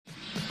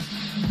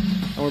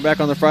And we're back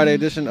on the Friday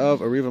edition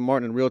of Arriva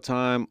Martin in Real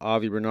Time,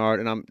 Avi Bernard,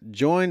 and I'm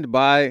joined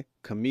by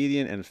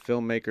comedian and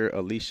filmmaker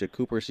Alycia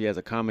Cooper. She has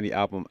a comedy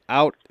album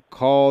out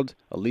called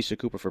Alycia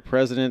Cooper for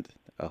President,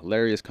 a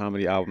hilarious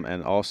comedy album,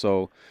 and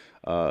also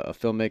a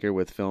filmmaker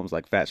with films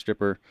like Fat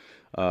Stripper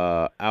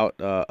out.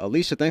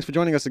 Alycia, thanks for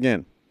joining us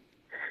again.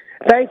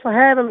 Thanks for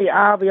having me,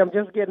 Avi. I'm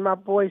just getting my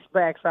voice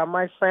back, so I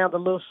might sound a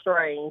little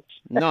strange.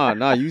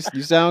 No, you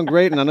sound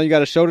great, and I know you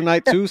got a show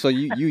tonight too. So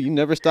you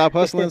never stop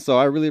hustling. So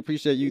I really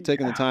appreciate you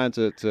taking the time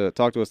to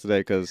talk to us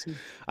today, because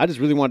I just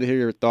really wanted to hear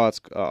your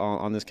thoughts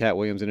on this Katt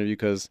Williams interview,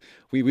 because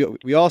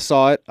we all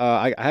saw it.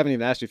 I haven't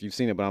even asked you if you've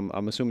seen it, but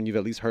I'm assuming you've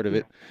at least heard of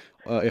it,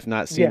 if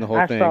not seen Yeah, the whole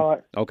I thing. saw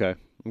it. Okay,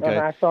 okay,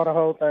 I saw the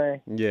whole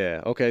thing.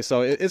 yeah, okay.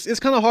 So it's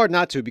kind of hard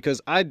not to,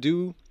 because I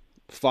do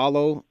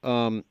follow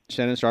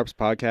Shannon Sharpe's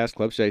podcast,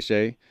 Club Shay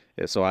Shay.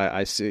 Yeah, so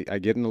I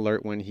get an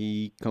alert when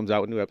he comes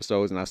out with new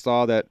episodes, and I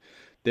saw that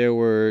there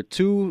were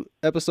two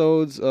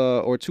episodes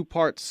or two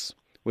parts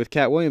with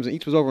Katt Williams, and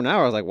each was over an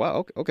hour. I was like,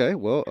 wow, okay,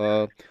 well,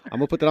 I'm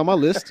gonna put that on my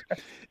list.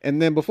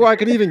 And then before I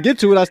could even get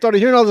to it, I started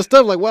hearing all this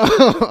stuff. Like, wow,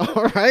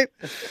 all right.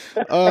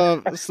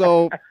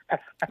 So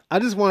I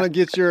just want to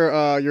get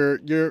your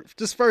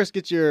just first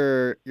get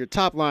your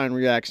top line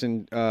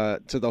reaction to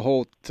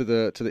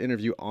the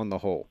interview on the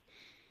whole.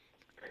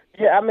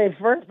 Yeah, I mean,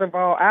 first of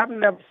all, I've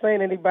never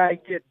seen anybody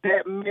get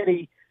that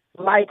many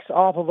likes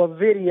off of a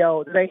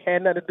video that ain't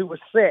had nothing to do with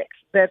sex.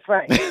 That's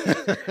right.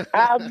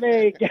 I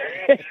mean,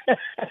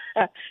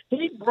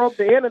 he broke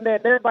the internet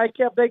and everybody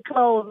kept their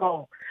clothes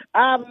on.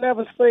 I've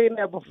never seen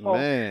that before.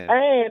 Man.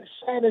 And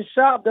Shannon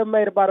Sharpe done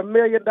made about $1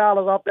 million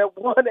off that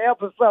one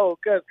episode,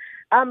 because,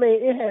 I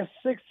mean, it has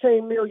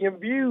 16 million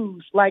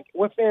views, like,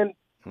 within,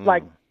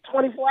 like,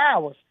 24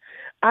 hours.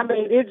 I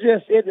mean,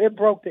 it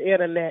broke the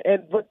internet,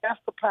 but that's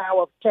the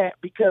power of Katt,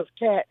 because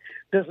Katt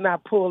does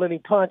not pull any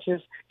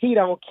punches. He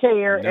don't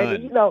care, None.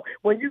 and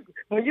when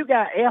you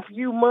got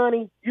FU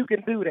money, you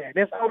can do that.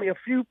 There's only a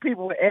few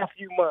people with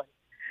FU money,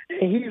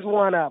 and he's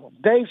one of them.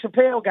 Dave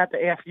Chappelle got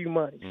the FU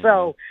money,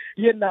 so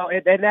and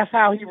that's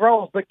how he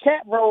rolls. But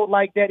Katt rolled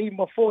like that even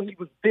before he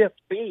was this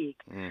big.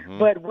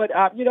 But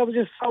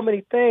just so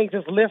many things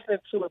just listening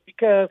to it,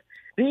 because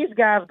these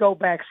guys go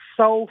back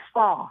so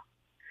far.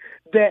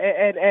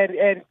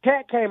 And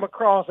Katt came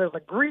across as a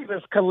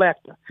grievance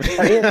collector,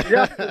 an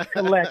injustice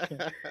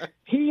collector.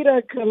 He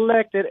done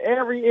collected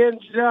every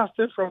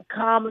injustice from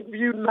Comic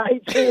View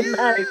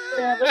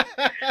 1997,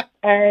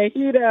 and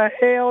he done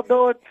held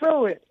on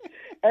to it.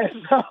 And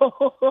so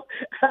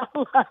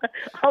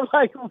I'm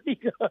like,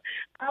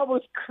 I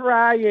was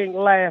crying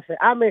laughing.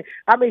 I mean,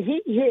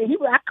 he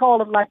I call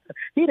him like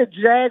he the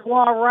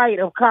Jaguar Wright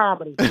of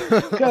comedy,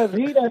 because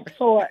he done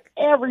tore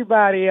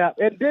everybody up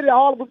and did it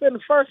all within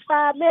the first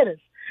 5 minutes.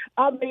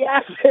 I mean,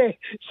 I said,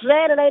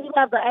 Shannon ain't even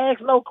have to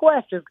ask no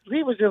questions, because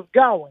he was just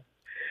going.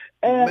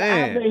 And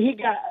Man. I mean, he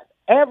got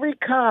every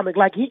comic,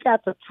 like he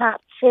got the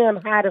top 10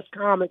 hottest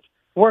comics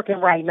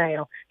working right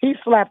now. He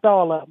slapped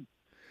all of them.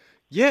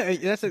 Yeah,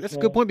 that's a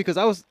good point, because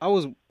I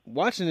was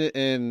watching it,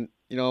 and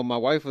my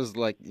wife was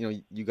like,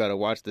 you got to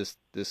watch this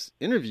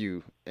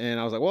interview, and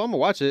I was like, well, I'm gonna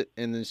watch it,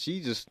 and then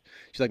she's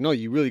like, no,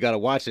 you really got to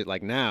watch it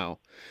like now,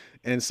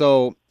 and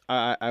so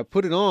I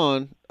put it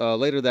on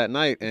later that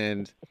night,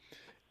 and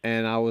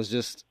I was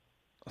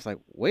like,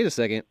 wait a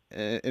second,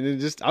 and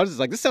I was just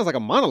like, this sounds like a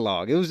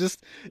monologue. It was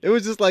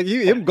just like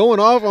him going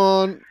off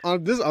on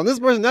this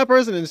person, that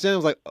person, and Shannon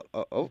was like,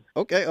 oh,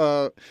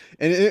 okay,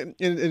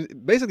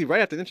 and basically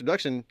right after the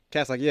introduction,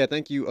 Katt's like, yeah,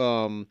 thank you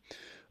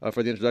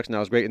for the introduction, that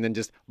was great, and then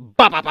just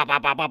bop bop bop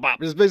bop bop bop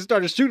bop, just basically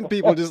started shooting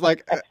people just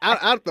like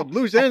out the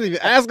blue. Shannon didn't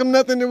even ask him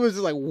nothing. It was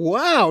just like,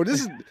 wow,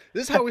 this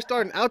is how we're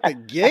starting out the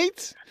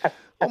gate.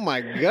 Oh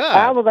my God!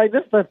 I was like,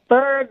 this is the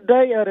third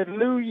day of the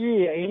new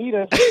year, and he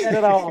done set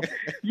it off.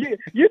 You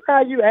know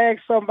how you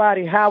ask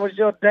somebody, how was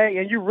your day,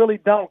 and you really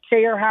don't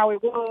care how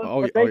it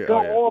was, but they go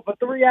on for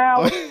 3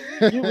 hours.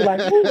 You be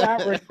like, ooh,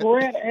 I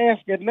regret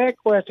asking that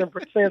question,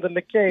 pretending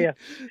to care.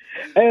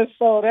 And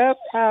so that's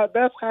how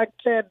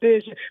Katt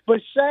did shit. But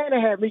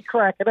Shannon had me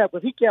cracking up,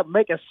 because he kept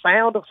making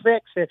sound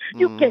effects, and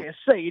you can't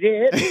say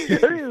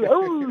that.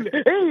 Ooh,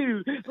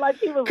 ooh, like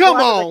he was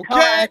watching a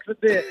car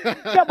accident.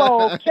 Come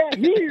on, Katt,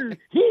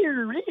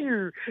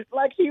 here,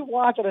 like he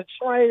watching a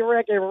train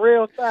wreck in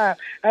real time.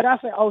 And I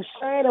said, oh,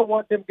 Shannon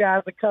want them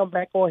guys to come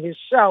back on his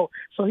show,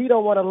 so he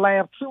don't want to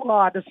laugh too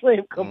hard to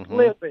seem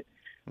complicit.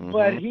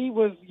 But he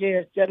was,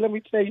 let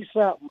me tell you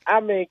something.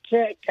 I mean,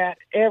 Katt got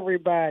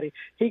everybody.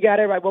 He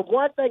got everybody. But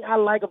one thing I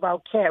like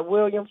about Katt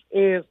Williams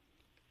is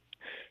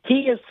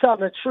he is telling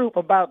the truth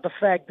about the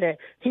fact that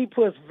he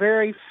puts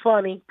very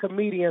funny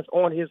comedians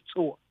on his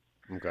tour.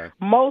 Okay.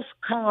 Most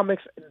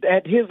comics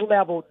at his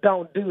level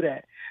don't do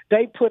that.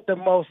 They put the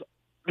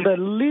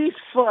least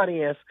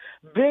funniest,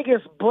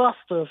 biggest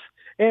busters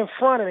in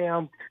front of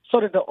them, so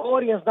that the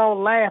audience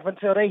don't laugh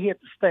until they hit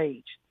the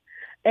stage.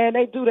 And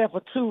they do that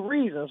for two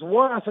reasons.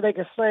 One, so they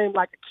can sing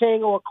like a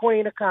king or a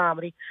queen of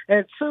comedy.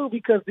 And two,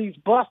 because these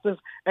busters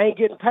ain't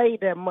getting paid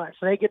that much.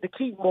 So they get to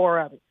keep more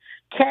of it.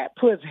 Katt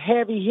puts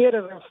heavy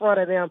hitters in front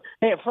of him,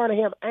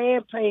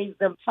 and pays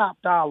them top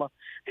dollar.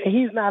 And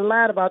he's not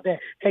lying about that.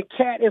 And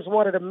Katt is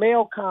one of the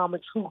male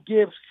comics who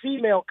gives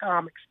female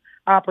comics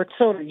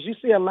opportunities. You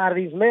see a lot of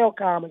these male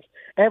comics,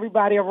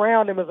 everybody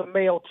around him is a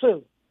male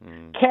too.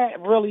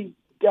 Katt really,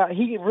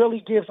 he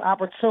really gives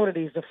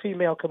opportunities to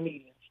female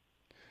comedians.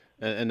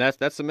 And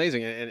that's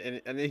amazing,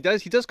 and he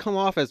does come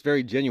off as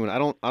very genuine. I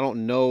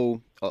don't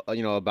know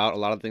about a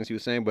lot of the things he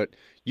was saying, but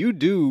you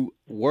do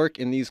work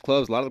in these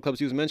clubs. A lot of the clubs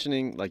he was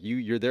mentioning, like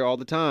you're there all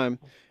the time,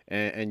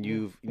 and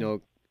you've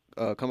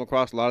come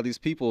across a lot of these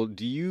people.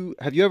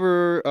 Have you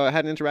ever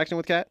had an interaction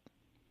with Katt?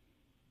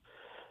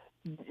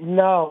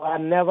 No, I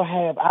never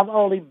have. I've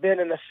only been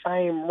in the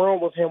same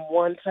room with him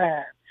one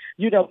time.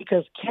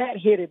 Because Katt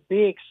hit it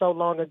big so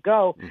long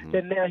ago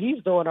that now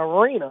he's doing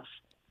arenas.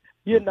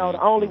 The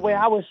only way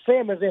I would see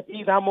him is if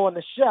either I'm on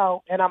the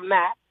show and I'm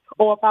not,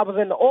 or if I was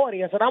in the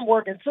audience and I'm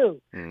working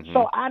too.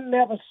 So I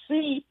never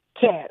see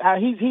Katt.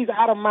 He's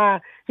out of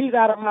my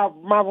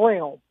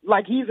realm.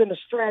 Like, he's in the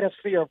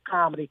stratosphere of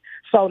comedy.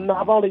 So no,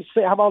 I've only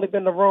been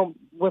in the room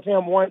with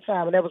him one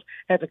time, and that was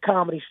at the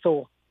Comedy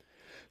Store.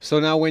 So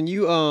now when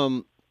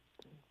you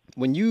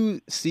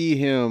see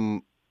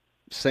him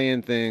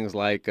saying things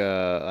like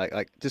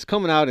just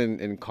coming out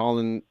and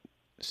calling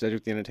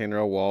Cedric the Entertainer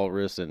a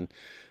walrus, and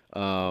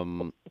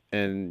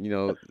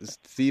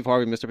Steve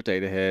Harvey, Mr.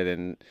 Potato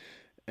Head,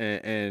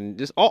 and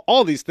just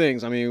all these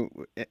things. I mean,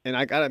 and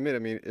I gotta admit, I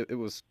mean, it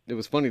was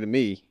funny to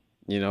me.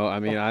 I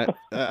mean,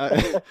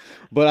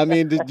 but I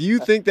mean, do you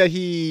think that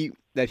he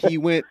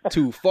went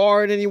too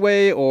far in any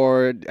way,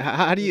 or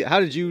how'd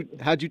you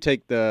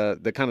take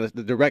the kind of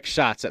the direct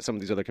shots at some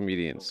of these other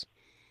comedians?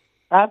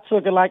 I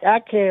took it like I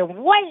can't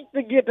wait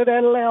to get to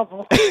that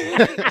level.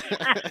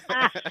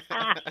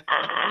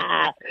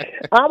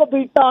 I'm going to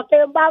be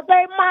talking about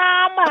their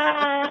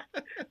mama.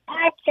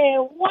 I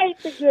can't wait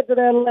to get to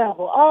that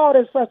level. Oh,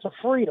 there's such a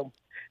freedom.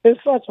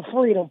 It's such a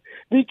freedom.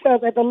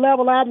 Because at the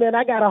level I'm in,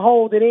 I got to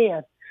hold it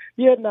in.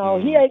 He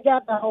ain't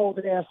got to hold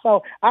it in.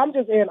 So I'm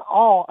just in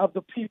awe of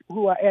the people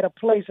who are at a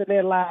place in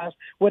their lives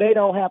where they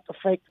don't have to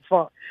fake the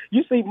funk.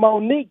 You see,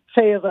 Monique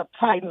tears up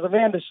titans of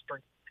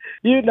industry.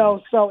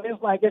 So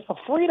it's like it's a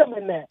freedom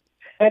in that.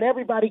 And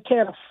everybody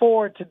can't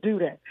afford to do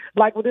that.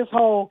 Like with this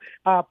whole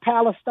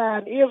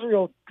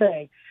Palestine-Israel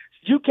thing,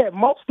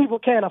 most people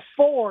can't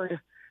afford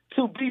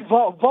to be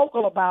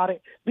vocal about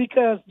it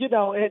because,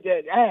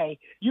 hey,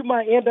 you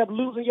might end up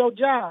losing your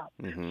job.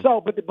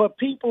 So, but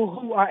people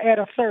who are at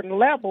a certain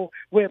level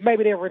where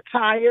maybe they're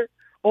retired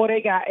or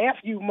they got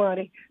FU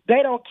money,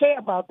 they don't care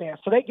about that.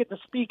 So they get to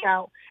speak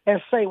out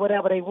and say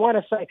whatever they want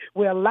to say,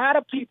 where a lot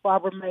of people are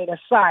remaining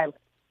silent.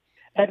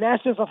 And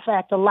that's just a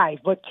fact of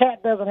life. But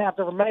Katt doesn't have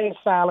to remain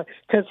silent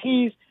because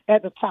he's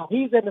at the top.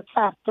 He's in the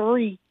top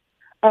 3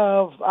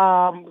 of,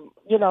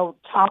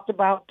 talked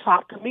about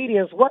top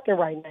comedians working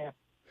right now.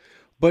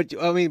 But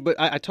I mean,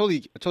 I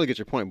totally get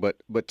your point.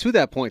 But to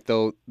that point,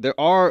 though, there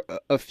are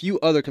a few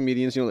other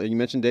comedians. You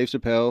mentioned Dave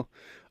Chappelle,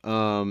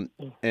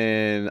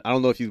 and I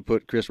don't know if you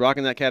put Chris Rock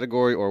in that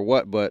category or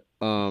what. But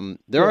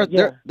there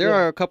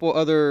are a couple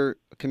other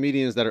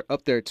comedians that are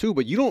up there too.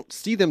 But you don't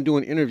see them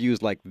doing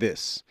interviews like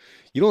this.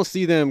 You don't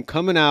see them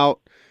coming out,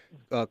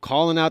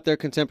 calling out their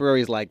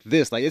contemporaries like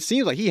this. Like, it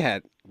seems like he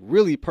had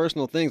really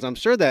personal things. I'm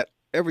sure that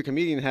every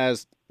comedian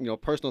has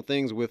personal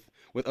things with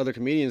other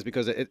comedians,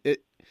 because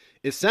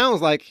it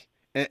sounds like,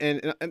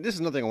 and this is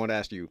another thing I want to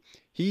ask you.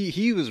 He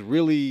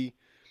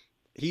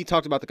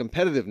talked about the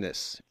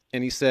competitiveness,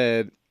 and he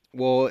said,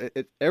 well,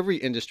 every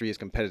industry is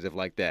competitive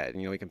like that.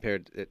 And, he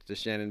compared it to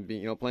Shannon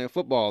being, playing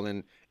football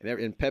and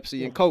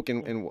Pepsi and Coke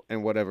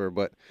and whatever.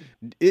 But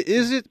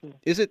is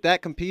it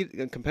that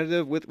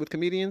competitive with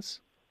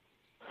comedians?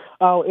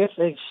 Oh, it's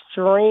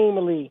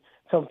extremely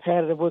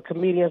competitive with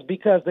comedians,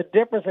 because the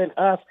difference in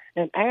us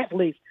and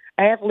athletes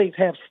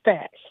have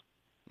stats.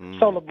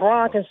 So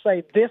LeBron can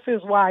say, this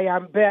is why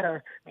I'm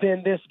better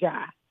than this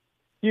guy.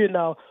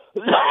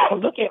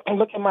 Look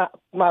at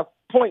my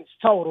points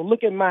total.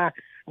 Look at my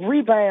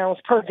rebounds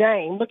per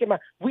game.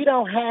 We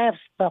don't have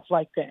stuff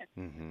like that.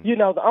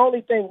 The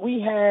only thing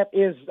we have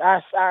is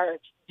our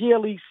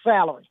yearly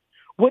salary.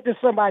 What did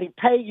somebody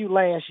pay you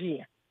last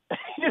year?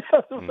 You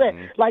know what I'm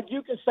saying? Like,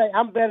 you can say,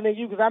 I'm better than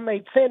you because I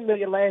made $10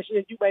 million last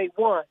year, you made $1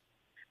 million.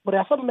 But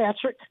that's a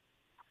metric.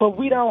 But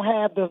we don't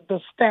have the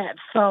stats,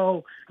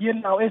 so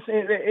that's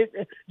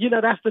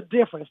the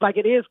difference. Like,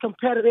 it is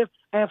competitive,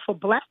 and for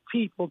Black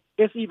people,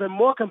 it's even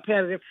more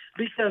competitive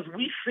because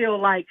we feel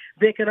like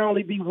there can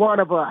only be one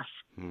of us,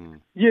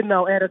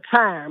 at a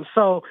time.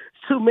 So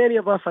too many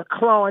of us are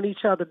clawing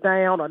each other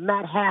down or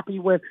not happy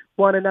when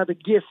one another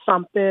gets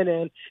something,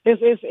 and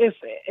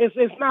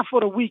it's not for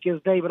the weak, as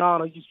David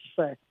Arnold used to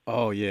say.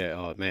 Oh yeah,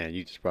 oh man,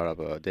 you just brought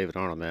up David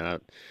Arnold, man.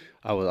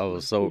 I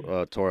was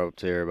so tore up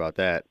to hear about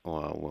that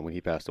when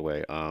he passed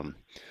away.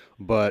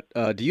 But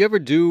do you ever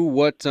do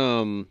what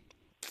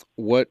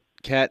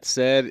Katt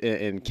said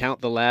and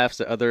count the laughs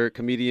that other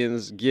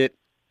comedians get,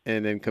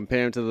 and then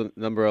compare them to the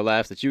number of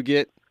laughs that you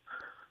get?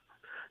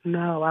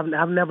 No,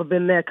 I've never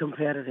been that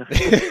competitive.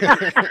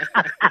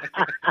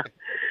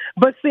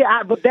 But see,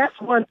 but that's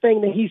one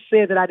thing that he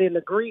said that I didn't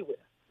agree with.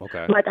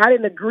 Okay. Like, I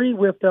didn't agree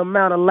with the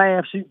amount of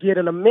laughs you get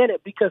in a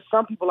minute because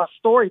some people are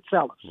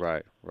storytellers.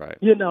 Right.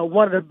 You know,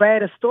 one of the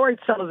baddest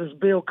storytellers is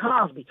Bill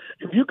Cosby.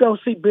 If you go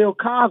see Bill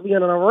Cosby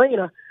in an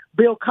arena,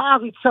 Bill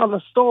Cosby telling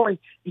a story,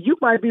 you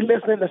might be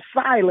listening to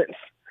silence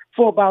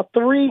for about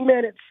 3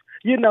 minutes.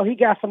 You know, he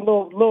got some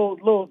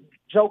little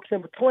jokes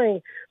in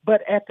between,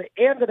 but at the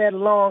end of that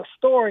long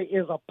story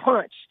is a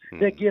punch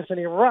that gives an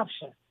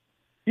eruption.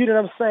 You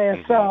know what I'm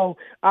saying? So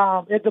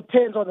it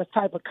depends on the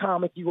type of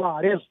comic you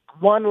are. There's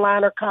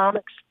one-liner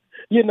comics.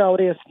 You know,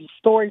 there's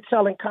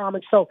storytelling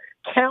comics. So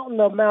counting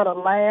the amount of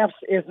laughs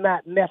is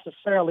not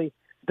necessarily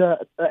the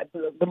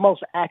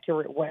most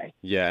accurate way.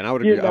 Yeah, and I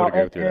would agree. I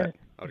would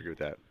agree with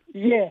that.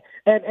 Yeah,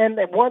 and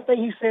one thing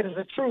he said is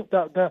the truth.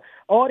 The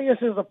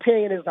audience's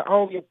opinion is the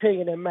only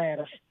opinion that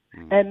matters.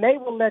 And they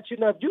will let you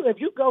know if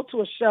you go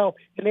to a show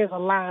and there's a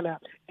lineup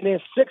and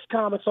there's 6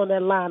 comics on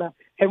that lineup,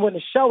 and when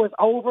the show is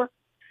over,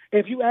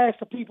 if you ask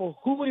the people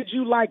who did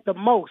you like the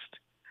most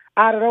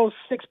out of those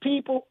 6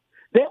 people,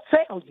 they'll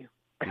tell you.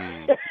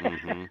 And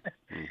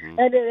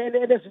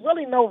there's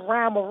really no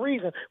rhyme or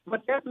reason.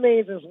 What that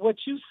means is what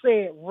you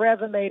said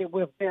resonated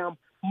with them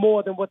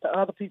more than what the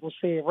other people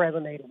said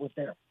resonated with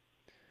them.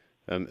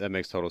 That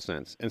makes total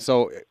sense. And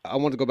so I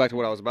want to go back to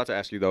what I was about to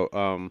ask you,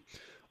 though,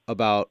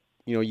 about,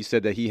 you know, you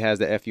said that he has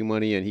the FU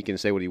money and he can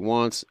say what he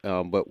wants.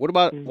 But what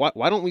about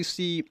why don't we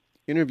see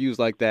interviews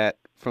like that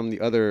from the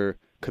other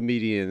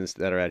comedians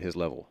that are at his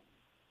level?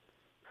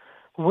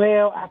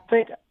 Well, I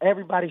think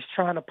everybody's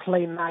trying to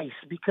play nice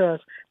because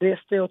they're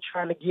still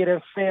trying to get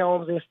in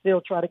films. They're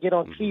still trying to get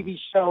on TV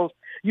shows.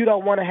 You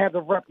don't want to have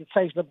the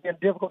reputation of being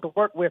difficult to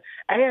work with.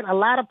 And a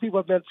lot of people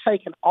have been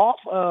taken off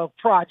of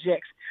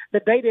projects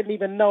that they didn't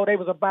even know they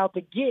was about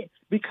to get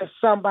because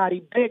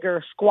somebody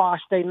bigger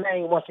squashed their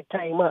name once it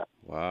came up.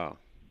 Wow.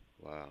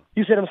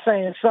 You see what I'm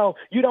saying? So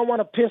you don't want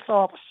to piss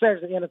off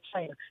Cedric the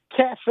Entertainer.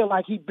 Katt feel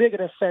like he bigger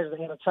than Cedric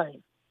the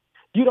Entertainer.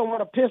 You don't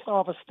want to piss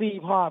off a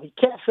Steve Harvey.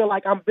 Katt feel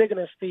like I'm bigger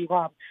than Steve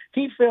Harvey.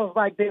 He feels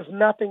like there's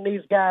nothing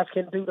these guys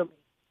can do to me.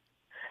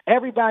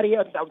 Everybody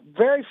else,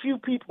 very few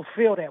people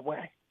feel that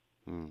way.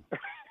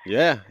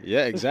 Yeah,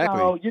 exactly.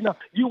 So, you know,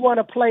 you want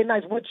to play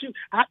nice.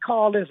 I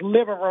call this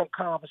living room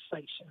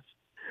conversations.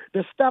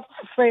 The stuff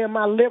I say in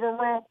my living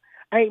room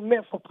ain't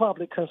meant for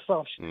public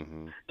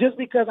consumption. Just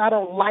because I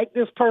don't like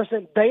this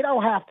person, they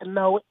don't have to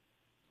know it.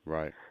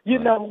 Right. You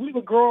know, when we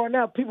were growing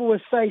up, people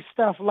would say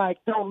stuff like,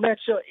 don't let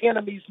your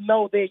enemies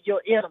know they're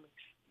your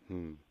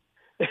enemies.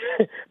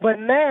 But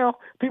now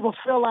people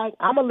feel like,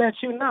 I'm going to let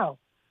you know.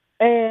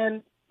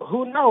 And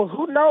who knows?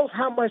 Who knows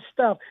how much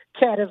stuff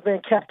Katt has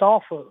been kept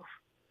off of?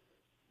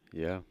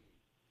 Yeah,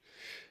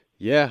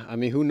 I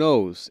mean, who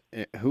knows?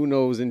 Who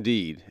knows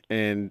indeed?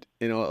 And,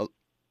 you know,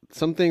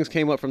 some things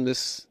came up from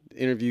this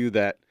interview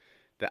that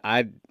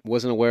I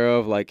wasn't aware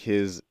of, like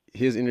his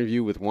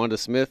interview with Wanda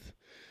Smith.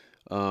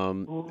 Is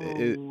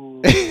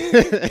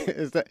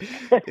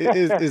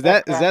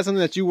that something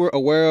that you were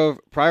aware of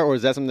prior, or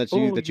is that something that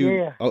you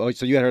yeah.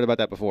 So you had heard about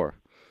that before?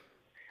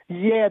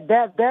 Yeah,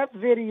 that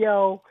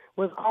video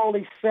was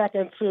only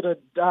second to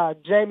the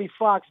Jamie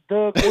Foxx,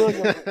 Doug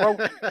Williams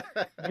roast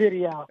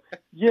video.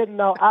 You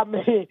know, I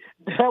mean,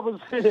 that was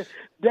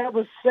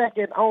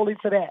second only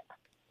to that,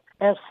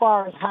 as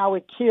far as how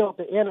it killed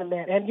the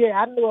internet. And yeah,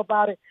 I knew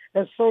about it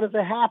as soon as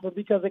it happened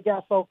because it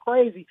got so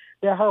crazy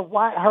that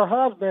her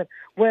husband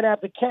went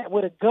after Katt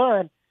with a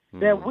gun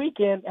that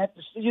weekend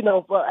after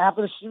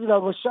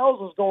the shows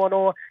was going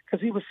on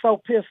because he was so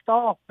pissed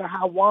off at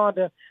how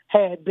Wanda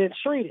had been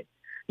treated.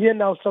 You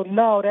know, so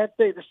no, that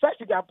thing,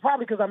 especially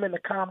probably because I'm in the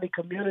comedy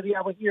community,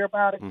 I would hear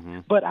about it.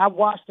 But I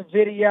watched the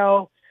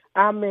video.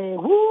 I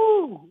mean,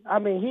 whoo! I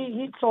mean,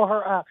 he tore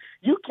her up.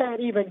 You can't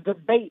even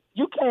debate.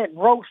 You can't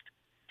roast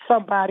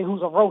somebody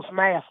who's a roast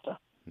master.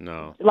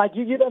 No. Like,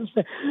 you know what I'm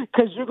saying?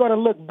 Because you're going to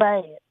look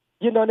bad.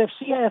 You know, and if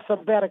she had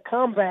some better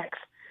comebacks,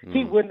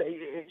 she wouldn't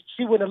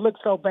have looked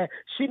so bad.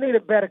 She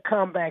needed better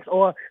comebacks,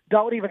 or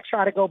don't even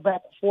try to go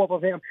back and forth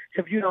with him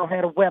if you don't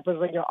have the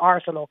weapons in your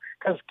arsenal,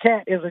 because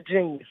Katt is a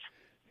genius.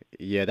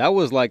 Yeah, that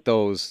was like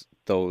those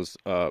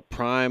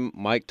prime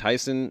Mike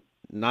Tyson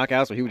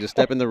knockouts where he would just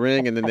step in the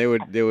ring and then they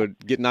would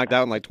get knocked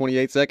out in like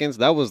 28 seconds.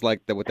 That was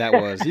like what that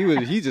was.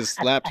 He just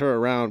slapped her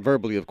around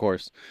verbally, of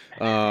course.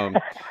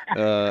 It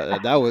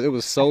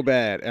was so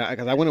bad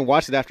because I went and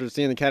watched it after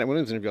seeing the Katt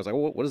Williams interview. I was like,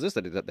 well, what is this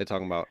that they're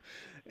talking about?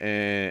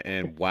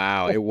 And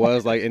wow, it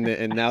was like and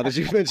now that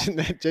you mentioned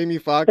that Jamie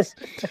Foxx,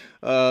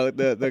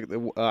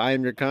 the I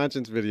Am Your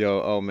Conscience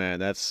video. Oh man,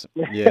 that's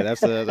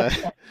a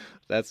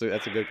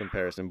good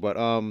comparison. But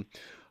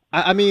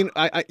I mean,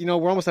 you know,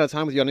 we're almost out of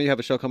time with you. I know you have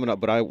a show coming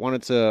up, but I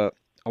wanted to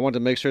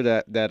make sure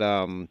that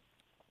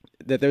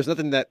there's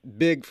nothing that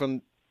big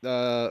from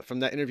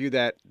that interview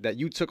that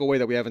you took away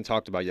that we haven't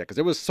talked about yet, because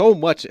there was so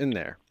much in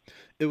there.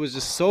 It was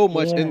just so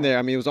much in there.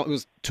 I mean, it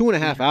was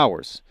 2.5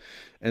 hours,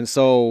 And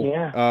so,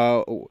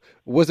 Yeah.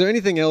 was there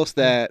anything else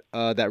that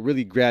that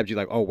really grabbed you?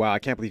 Like, oh wow, I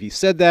can't believe he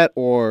said that,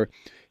 or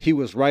he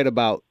was right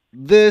about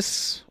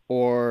this,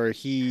 or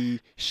he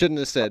shouldn't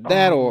have said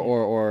that,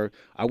 or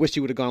I wish he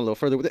would have gone a little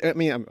further with it. I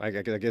mean, I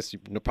guess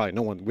probably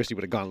no one wished he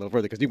would have gone a little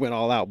further because he went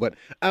all out. But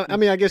I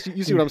mean, I guess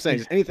you see what I'm saying.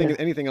 Just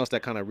anything else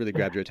that kind of really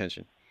grabbed your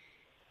attention?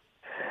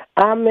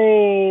 I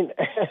mean,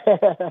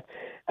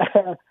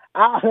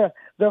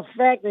 the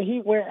fact that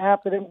he went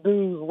after them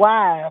dudes'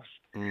 wives.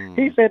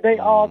 He said they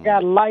all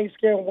got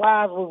light-skinned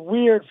wives with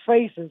weird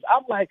faces.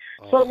 I'm like,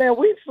 so now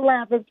we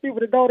slapping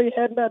people that don't even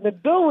have nothing to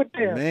do with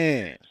them.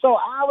 Man. So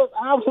I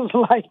was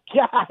like,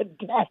 God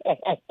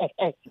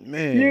dang.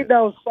 Man. You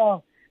know,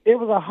 so it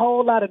was a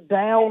whole lot of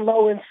down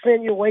low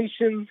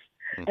insinuations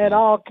and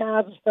all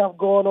kinds of stuff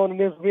going on in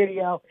this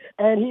video.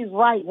 And he's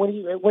right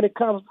when it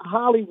comes to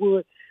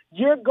Hollywood,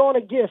 you're going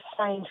to get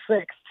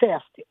same-sex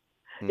tested.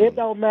 It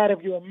don't matter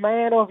if you're a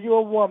man or if you're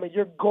a woman,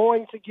 you're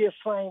going to get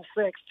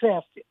same-sex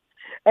tested.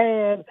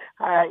 And,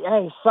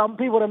 hey, some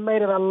people have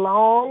made it a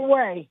long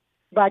way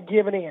by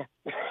giving in.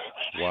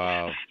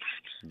 Wow.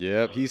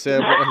 Yep. He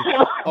said,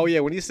 oh yeah,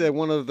 when he said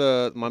one of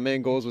my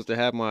main goals was to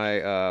have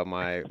my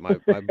my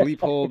bleep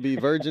hole be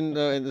virgin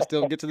and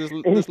still get to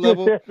this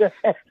level.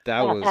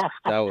 That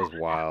was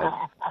wild.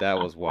 That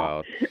was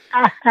wild.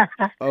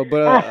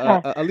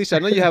 But Alycia, I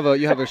know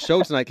you have a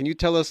show tonight. Can you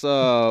tell us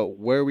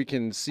where we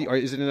can see? Or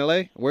is it in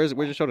LA? Where's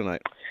your show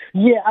tonight?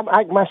 Yeah,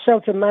 my show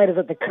tonight is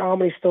at the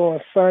Comedy Store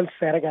on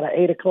Sunset. I got an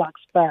 8:00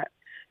 spot,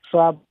 so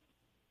I'm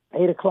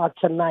 8:00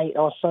 tonight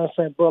on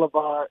Sunset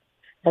Boulevard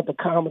at the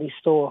Comedy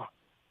Store.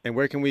 And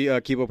where can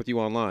we keep up with you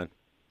online?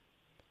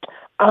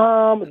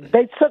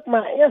 They took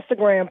my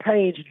Instagram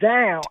page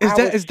down.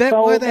 Is that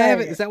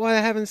why I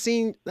haven't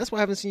seen? That's why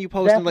I haven't seen you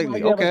posting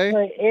lately. Okay.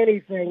 Haven't seen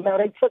anything. No,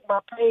 they took my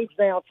page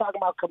down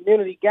talking about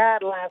community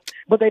guidelines,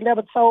 but they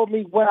never told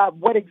me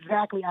what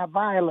exactly I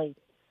violated.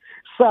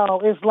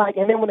 So it's like,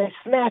 and then when they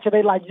snatch it,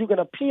 they like, you can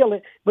appeal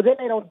it, but then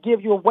they don't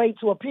give you a way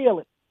to appeal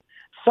it.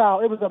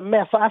 So it was a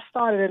mess. So I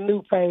started a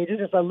new page.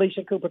 It's just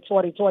Alycia Cooper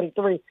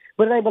 2023.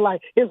 But they were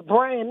like, it's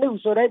brand new.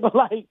 So they were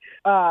like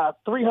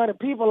 300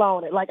 people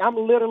on it. Like, I'm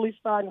literally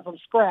starting from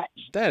scratch.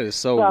 That is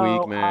so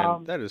weak,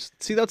 man.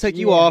 They'll take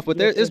you off, but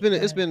it's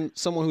been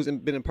someone who's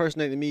been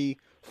impersonating me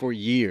for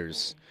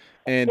years.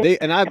 And they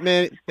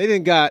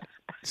didn't got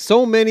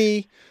so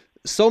many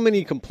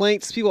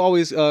complaints. People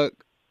always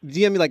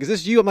DM me like, is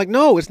this you? I'm like,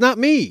 no, it's not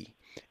me.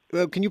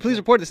 Can you please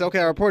report this? Okay,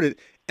 I reported it.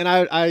 And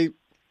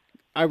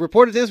I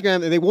reported to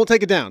Instagram, and they won't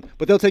take it down,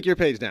 but they'll take your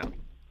page down.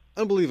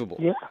 Unbelievable.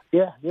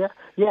 Yeah.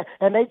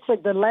 And they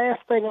took the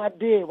last thing I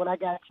did when I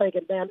got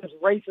taken down. This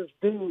racist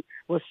dude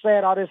was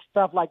saying all this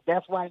stuff like,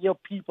 that's why your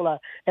people are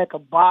at the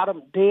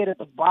bottom, dead at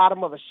the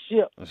bottom of a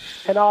ship,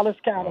 and all this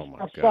kind of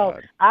stuff. So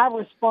I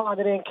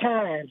responded in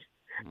kind.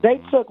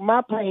 They took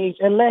my page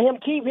and let him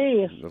keep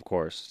his. Of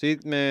course. See,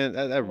 man,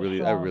 that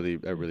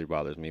really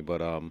bothers me.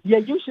 But yeah,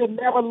 you should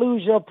never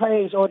lose your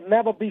page or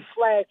never be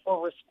flagged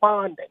for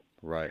responding.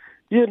 Right.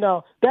 You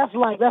know, that's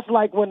like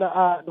when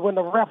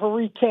the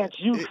referee catch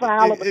you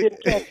foul but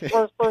didn't catch the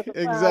first person.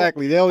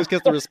 Exactly. They always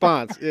catch the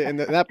response, and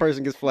that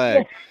person gets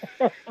flagged.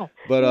 But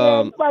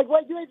it's like,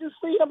 well, you ain't just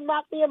see him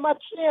knock me in my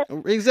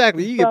chin.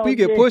 Exactly. You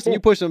get pushed, and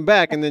you push him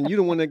back, and then you're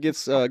the one that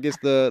gets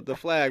the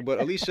flag. But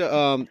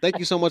Alycia, thank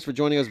you so much for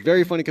joining us.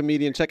 Very funny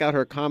comedian. Check out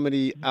her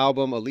comedy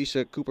album,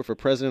 Alycia Cooper for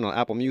President, on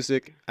Apple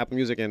Music,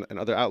 and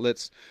other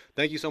outlets.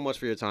 Thank you so much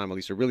for your time,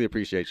 Alycia. Really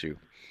appreciate you.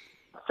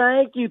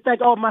 Thank you.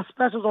 My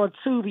special's on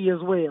Tubi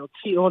as well.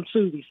 On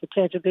Tubi, so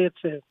catch it there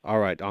too. All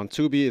right, on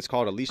Tubi, it's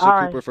called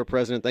Alycia Cooper for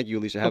President. Thank you,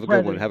 Alycia. Have a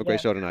good one. Have a great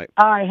show tonight.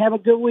 All right, have a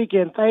good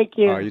weekend. Thank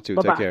you. All right, you too.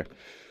 Bye-bye. Take care.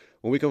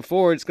 When we come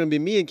forward, it's going to be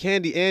me and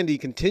Candy Andy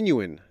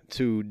continuing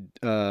to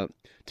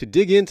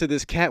dig into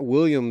this Katt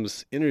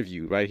Williams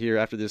interview right here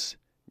after this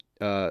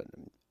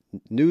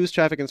news,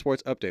 traffic, and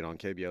sports update on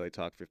KBLA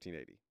Talk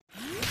 1580.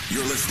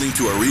 You're listening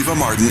to Aviva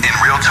Martin in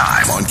real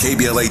time on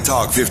KBLA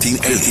Talk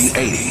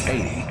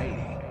 1580.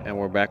 And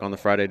we're back on the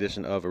Friday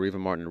edition of Aviva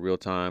Martin in real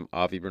time.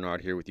 Avi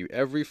Bernard here with you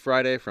every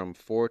Friday from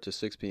 4 to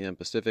 6 p.m.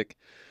 Pacific.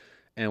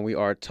 And we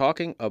are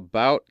talking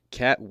about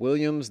Katt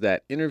Williams,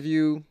 that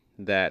interview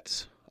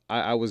that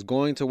I was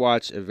going to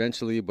watch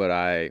eventually, but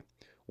I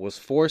was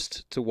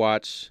forced to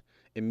watch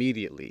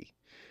immediately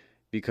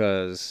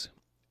because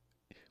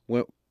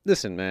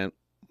listen, man,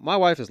 my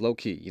wife is low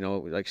key, you know,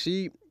 like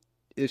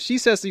if she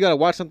says you got to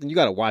watch something, you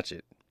got to watch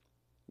it.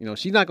 You know,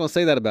 she's not going to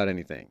say that about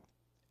anything.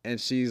 And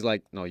she's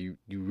like, no, you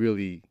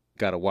really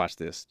got to watch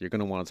this. You're going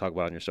to want to talk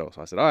about it on your show.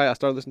 So I said, all right, I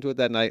started listening to it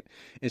that night.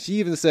 And she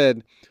even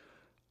said,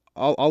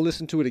 I'll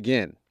listen to it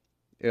again.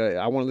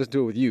 I want to listen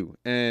to it with you.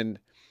 And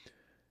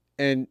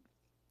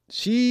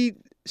she's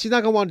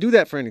not going to want to do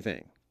that for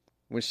anything.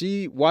 When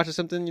she watches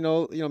something, you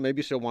know,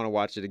 maybe she'll want to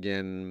watch it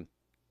again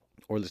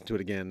or listen to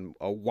it again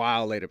a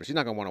while later, but she's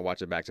not going to want to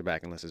watch it back to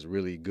back unless it's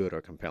really good or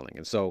compelling.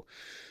 And so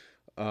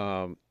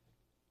I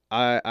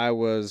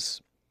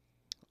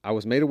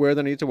was made aware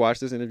that I needed to watch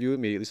this interview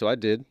immediately, so I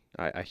did.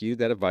 I heeded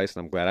that advice,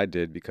 and I'm glad I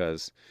did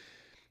because.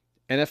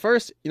 And at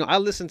first, you know, I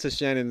listened to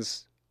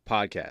Shannon's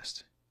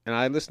podcast, and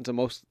I listen to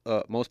most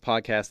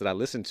podcasts that I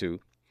listen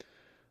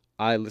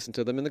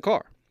to them in the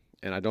car,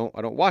 and I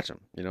don't watch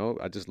them.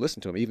 I just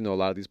listen to them, even though a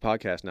lot of these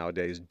podcasts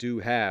nowadays do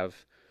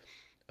have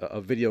a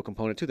video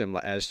component to them,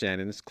 as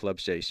Shannon's Club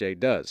Shay Shay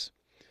does.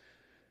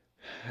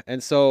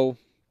 And so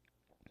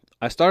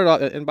I started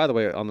out, and by the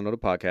way, on the note of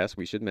podcast,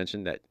 we should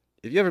mention that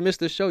if you ever missed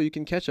this show, you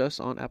can catch us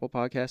on Apple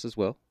Podcasts as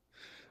well.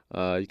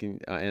 You can,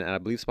 and I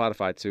believe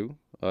Spotify too.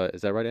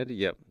 Is that right, Andy?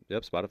 Yep,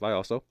 Spotify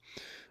also.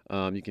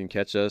 You can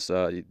catch us,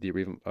 the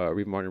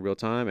Aviva Martin in Real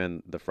Time,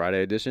 and the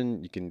Friday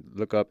edition. You can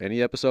look up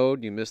any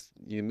episode you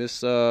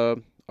miss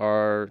our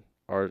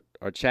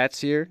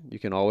chats here. You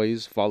can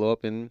always follow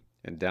up and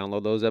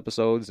download those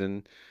episodes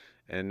and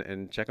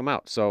check them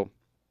out. So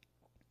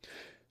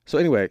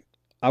anyway,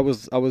 I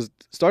was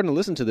starting to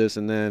listen to this,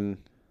 and then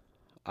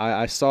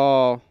I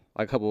saw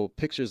a couple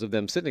pictures of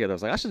them sitting together. I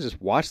was like, I should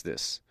just watch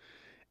this,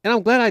 and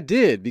I'm glad I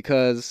did,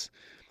 because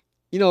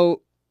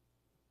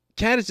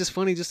Katt is just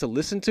funny just to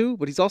listen to,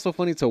 but he's also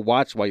funny to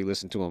watch while you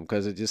listen to him,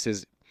 because it just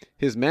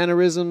his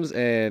mannerisms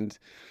and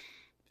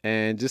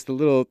just the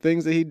little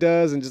things that he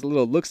does and just the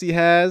little looks he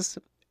has,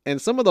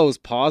 and some of those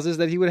pauses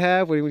that he would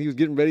have when he was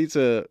getting ready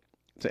to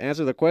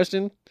answer the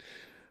question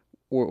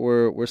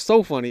were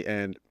so funny.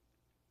 And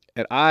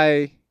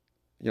I'm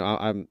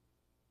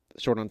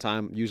short on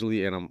time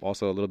usually, and I'm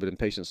also a little bit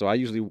impatient, so I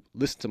usually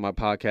listen to my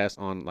podcast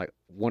on like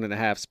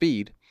 1.5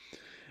 speed,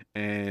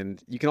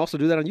 and you can also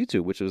do that on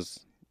YouTube, which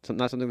was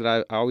not something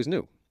that I always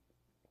knew.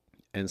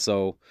 And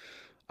so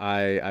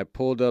I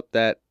pulled up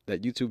that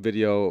YouTube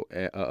video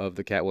of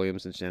the Katt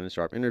Williams and Shannon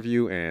Sharpe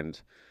interview,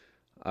 and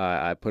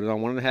I put it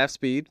on 1.5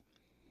 speed,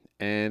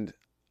 and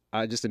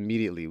I just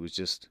immediately was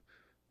just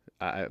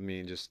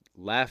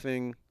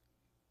laughing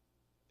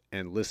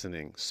and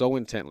listening so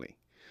intently.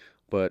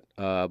 But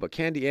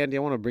Andy, I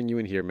want to bring you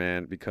in here,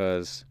 man,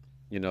 because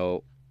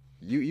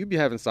you be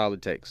having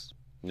solid takes.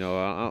 I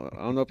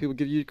don't know if people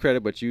give you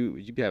credit, but you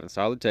be having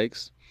solid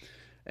takes.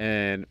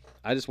 And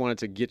I just wanted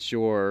to get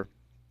your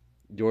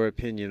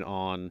opinion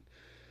on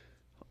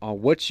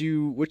what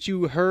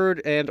you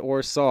heard and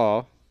or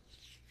saw.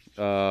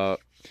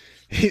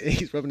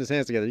 He's rubbing his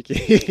hands together.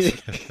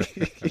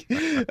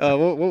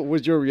 What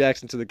was your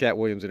reaction to the Katt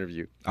Williams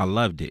interview? I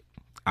loved it.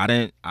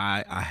 I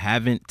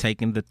haven't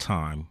taken the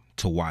time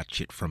to watch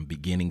it from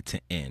beginning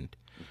to end.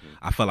 Mm-hmm.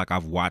 I feel like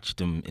I've watched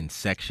them in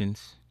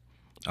sections.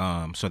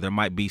 So there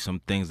might be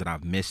some things that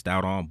I've missed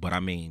out on, but I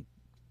mean,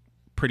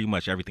 pretty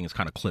much everything is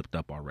kind of clipped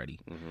up already,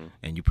 mm-hmm.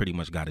 and you pretty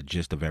much got a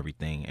gist of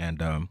everything.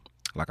 And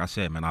like I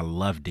said, man, I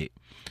loved it.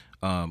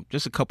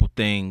 Just a couple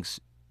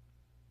things.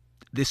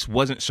 This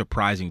wasn't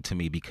surprising to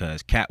me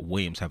because Katt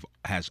Williams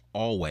has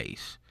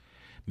always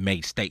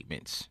made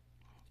statements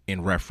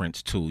in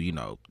reference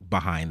to,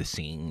 behind the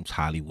scenes,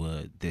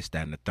 Hollywood, this,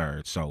 that, and the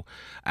third. So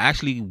I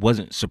actually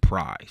wasn't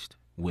surprised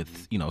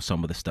with,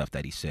 some of the stuff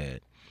that he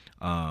said.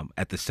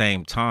 At the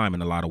same time,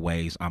 in a lot of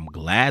ways, I'm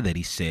glad that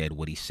he said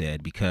what he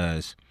said,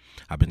 because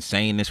I've been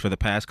saying this for the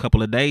past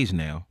couple of days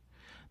now.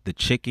 The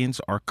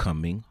chickens are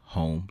coming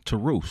home to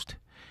roost.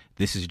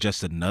 This is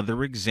just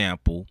another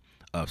example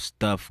of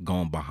stuff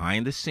going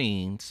behind the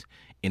scenes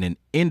in an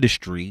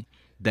industry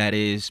that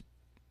is,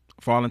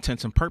 for all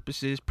intents and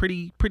purposes,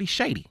 pretty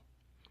shady.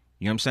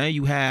 You know what I'm saying?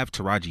 You have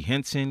Taraji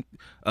Henson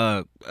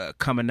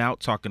coming out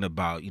talking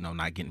about,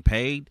 not getting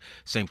paid.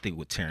 Same thing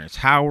with Terrence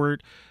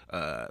Howard.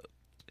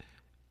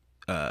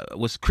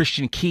 Was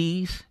Christian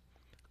Keys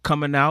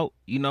coming out,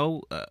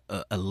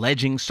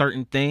 alleging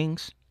certain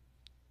things.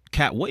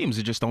 Katt Williams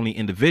is just the only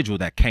individual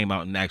that came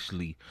out and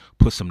actually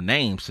put some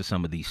names to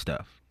some of these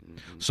stuff.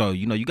 Mm-hmm. So,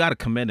 you got to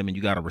commend him and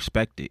you got to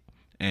respect it.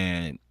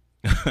 And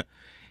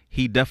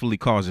he definitely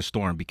caused a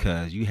storm,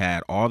 because you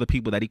had all the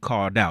people that he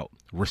called out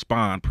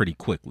respond pretty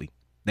quickly.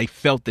 They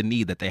felt the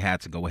need that they had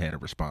to go ahead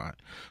and respond.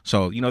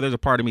 So, there's a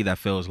part of me that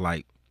feels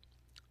like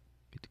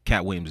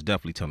Katt Williams is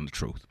definitely telling the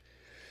truth.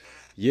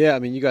 Yeah, I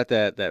mean, you got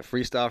that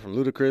freestyle from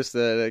Ludacris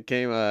that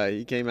came.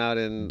 He came out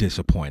in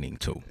disappointing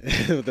too.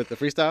 the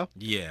freestyle.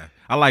 Yeah,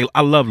 I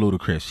love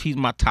Ludacris. He's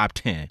my top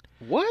 10.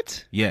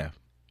 What? Yeah,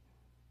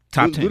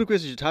 top 10. Ludacris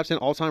is your top 10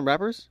 all-time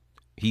rappers.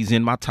 He's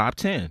in my top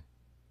 10.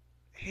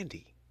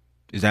 Andy,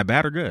 is that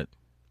bad or good?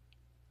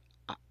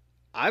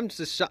 I'm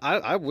just shocked.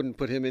 I wouldn't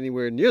put him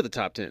anywhere near the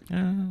top 10.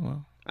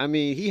 Well, I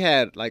mean, he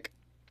had like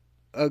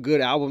a good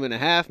album and a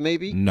half,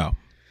 maybe. No,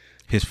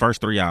 his first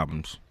 3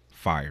 albums,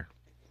 fire.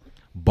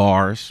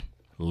 Bars,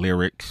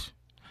 lyrics.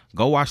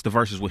 Go watch the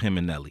verses with him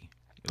and Nelly.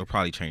 It'll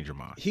probably change your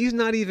mind. He's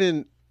not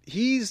even.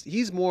 He's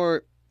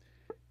not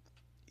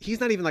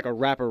even like a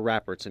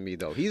rapper to me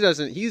though. He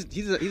doesn't.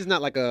 He's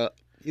not like a.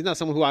 He's not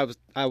someone who I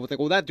would think.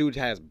 Well, that dude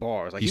has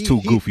bars. Like he's too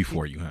goofy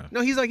for you, huh?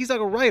 No, he's like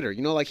a writer.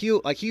 Like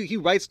he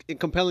writes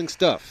compelling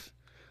stuff.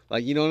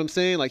 Like, you know what I'm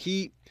saying? Like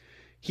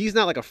he's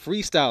not like a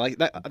freestyle. Like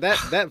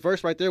that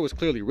verse right there was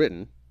clearly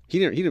written. He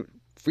didn't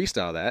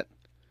freestyle that.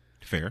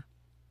 Fair.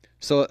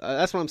 So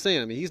that's what I'm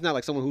saying. I mean, he's not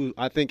like someone who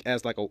I think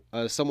as like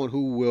someone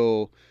who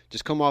will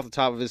just come off the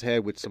top of his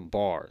head with some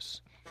bars.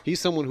 He's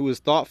someone who is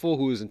thoughtful,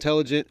 who is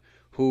intelligent,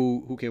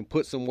 who can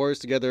put some words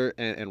together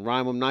and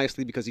rhyme them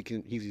nicely because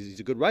he's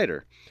a good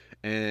writer,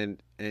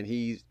 and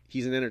he's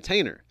an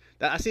entertainer.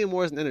 I see him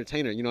more as an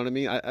entertainer. You know what I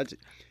mean?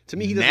 To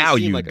me, he doesn't now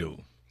seem you like do.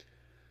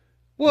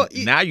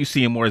 Now you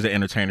see him more as an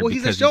entertainer. Well,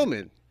 he's a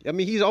showman. I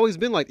mean, he's always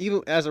been like,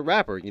 even as a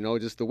rapper, you know,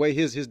 just the way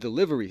his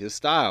delivery, his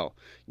style.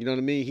 You know what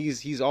I mean?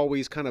 He's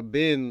always kind of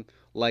been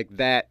like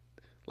that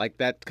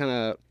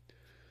kind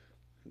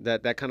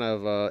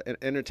of an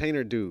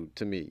entertainer dude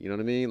to me. You know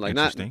what I mean? Like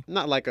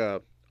not like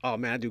oh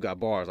man, that dude got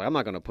bars. Like, I'm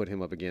not gonna put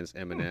him up against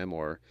Eminem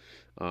or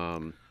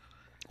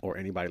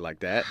anybody like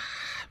that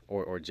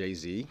or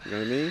Jay-Z. You know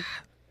what I mean?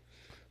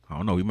 I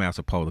don't know. We might have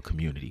to poll the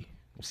community.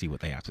 See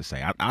what they have to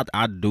say.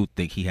 I do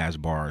think he has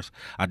bars.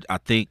 I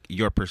think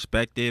your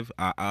perspective,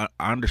 I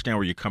understand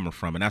where you're coming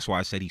from, and that's why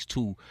I said he's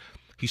too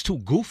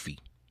goofy.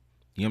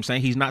 You know what I'm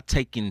saying? He's not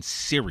taken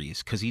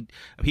serious because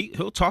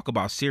he'll talk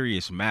about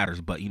serious matters,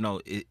 but you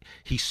know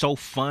he's so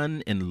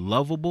fun and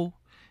lovable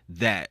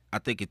that I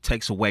think it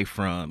takes away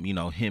from, you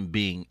know, him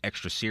being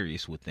extra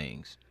serious with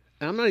things.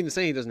 And I'm not even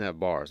saying he doesn't have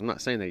bars. I'm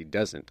not saying that he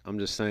doesn't. I'm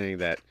just saying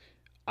that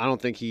I don't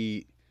think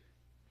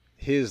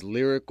his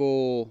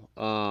lyrical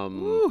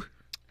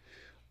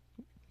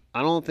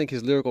I don't think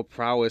his lyrical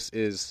prowess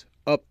is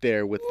up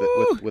there with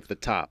the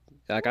top.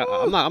 Like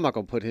I'm not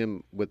gonna put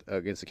him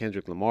against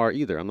Kendrick Lamar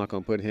either. I'm not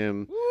gonna put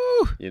him.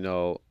 You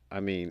know, I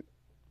mean,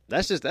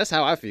 that's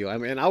how I feel. I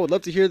mean, I would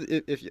love to hear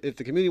if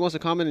the community wants to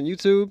comment on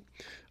YouTube.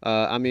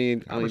 I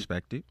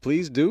respect it.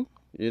 Please do.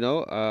 You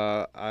know,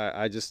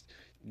 I just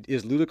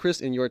is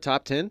Ludacris in your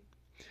top 10?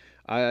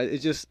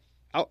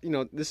 You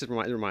know,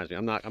 it reminds me.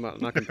 I'm not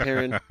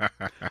comparing.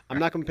 I'm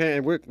not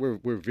comparing.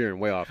 We're veering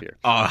way off here.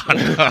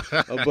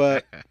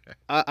 But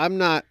I'm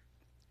not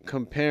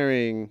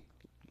comparing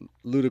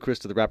Ludacris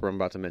to the rapper I'm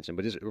about to mention.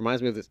 But it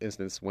reminds me of this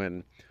instance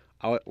when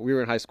we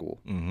were in high school,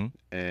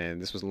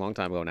 and this was a long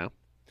time ago now,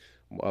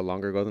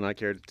 longer ago than I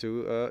cared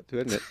to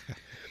admit.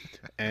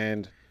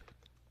 And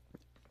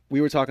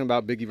we were talking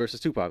about Biggie versus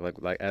Tupac,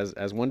 like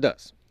as one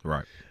does,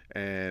 right?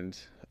 And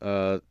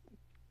no,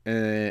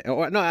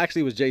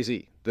 actually, it was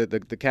Jay-Z.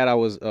 The cat I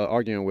was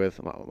arguing with,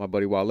 my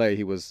buddy Wale,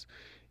 he was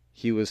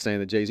saying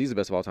that Jay-Z's the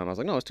best of all time. I was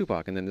like, no, it's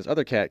Tupac. And then this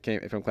other cat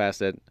came from class,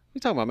 said, what are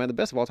you talking about, man? The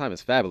best of all time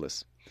is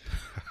Fabulous.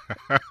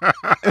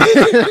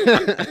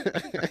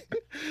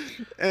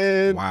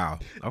 And wow.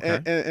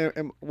 Okay.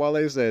 And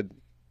Wale said,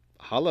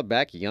 holla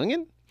back,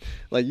 youngin'?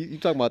 Like, you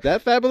talking about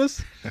that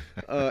Fabulous?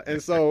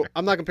 And so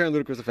I'm not comparing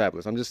Ludacris to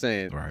Fabulous. I'm just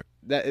saying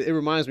that it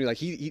reminds me, like,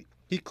 he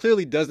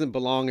clearly doesn't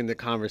belong in the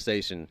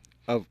conversation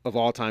of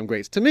all-time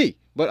greats to me.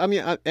 But I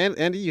mean,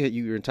 Andy,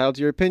 you're entitled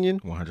to your opinion.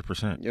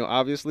 100%. You know,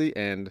 obviously,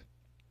 and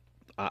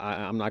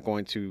I'm not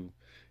going to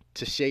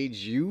shade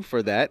you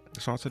for that.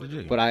 It's all to the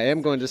G. But I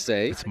am going to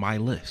say it's my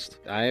list.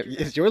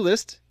 It's your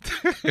list.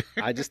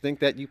 I just think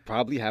that you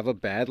probably have a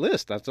bad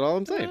list. That's all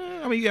I'm saying.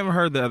 I mean, you haven't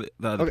heard the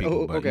other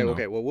people. But,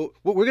 okay. Well,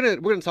 we're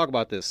gonna talk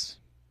about this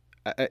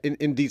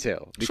in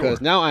detail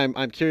because now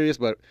I'm curious,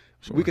 but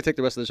we could take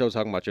the rest of the show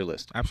talking about your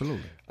list.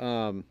 Absolutely.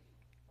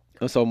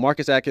 So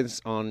Marcus Atkins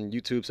on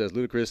YouTube says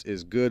Ludacris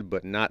is good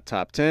but not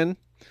top 10.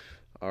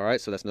 All right,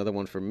 so that's another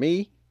one for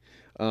me.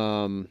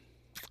 And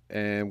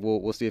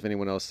we'll see if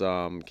anyone else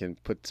can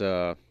put.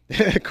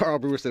 Carl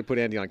Brewer said put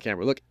Andy on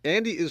camera. Look,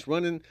 Andy is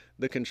running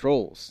the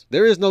controls.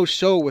 There is no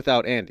show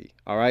without Andy.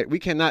 All right, we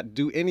cannot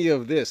do any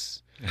of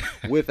this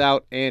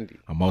without Andy.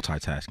 I'm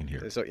multitasking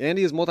here. So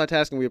Andy is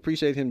multitasking. We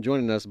appreciate him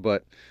joining us,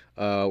 but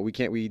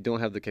we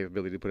don't have the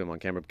capability to put him on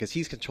camera because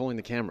he's controlling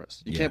the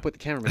cameras. You can't put the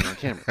cameraman on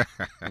camera.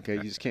 Okay,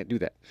 you just can't do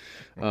that.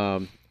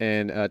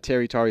 And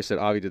Terry Tari said,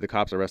 Avi, did the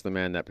cops arrest the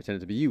man that pretended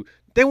to be you?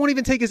 They won't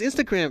even take his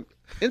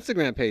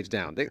Instagram page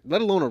down.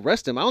 Let alone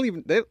arrest him.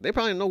 They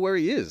probably don't know where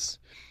he is.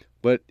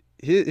 But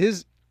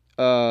his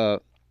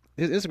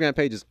Instagram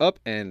page is up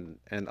and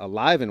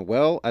alive and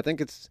well. I think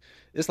it's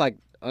like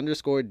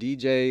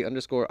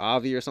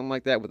 _DJ_Avi or something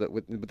like that.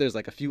 But there's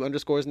like a few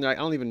underscores in there. I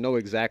don't even know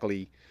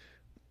exactly.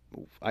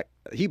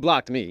 He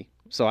blocked me,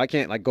 so I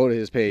can't like go to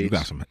his page.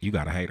 You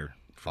got a hater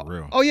for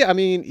real. Oh yeah, I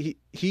mean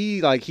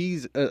he's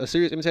a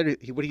serious imitator.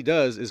 What he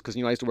does is because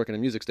I used to work in a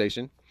music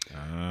station,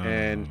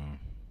 and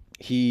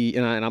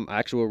I'm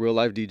actual real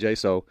life DJ,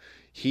 so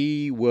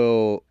he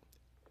will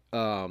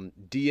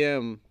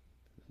DM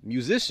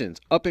musicians,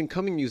 up and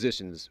coming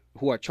musicians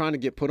who are trying to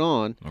get put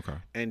on,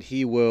 and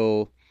he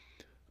will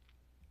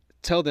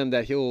tell them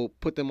that he'll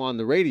put them on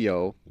the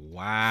radio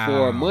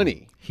for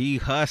money. He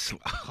hustles.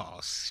 Oh,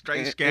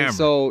 straight scammer. And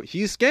so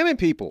he's scamming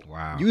people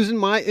using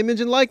my image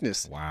and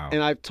likeness. Wow.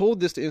 And I've told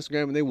this to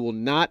Instagram, and they will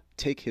not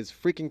take his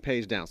freaking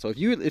page down. So if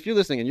you're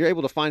listening and you're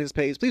able to find his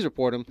page, please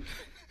report him.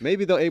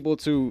 Maybe they'll be able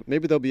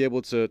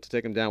to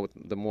take him down with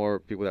the more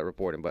people that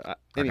report him. But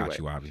anyway, I got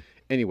you, Avi.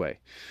 Anyway,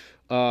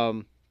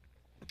 on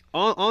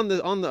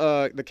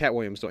the Katt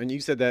Williams, and you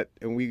said that,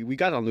 and we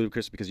got on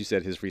Ludacris because you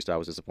said his freestyle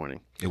was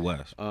disappointing. It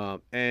was.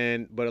 But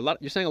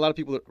you're saying a lot of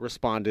people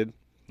responded.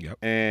 Yep.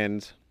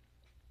 And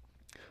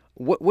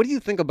what do you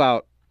think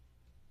about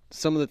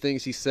some of the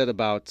things he said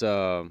about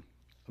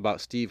about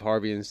Steve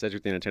Harvey and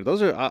Cedric the Entertainer.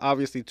 Those are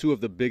obviously two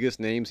of the biggest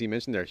names he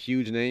mentioned. They're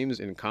huge names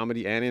in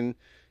comedy and in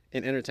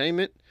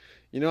entertainment.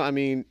 I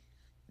mean,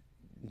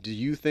 do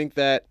you think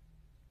that?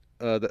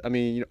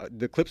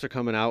 The clips are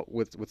coming out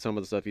with some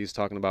of the stuff he's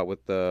talking about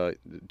with the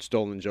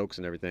stolen jokes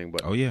and everything.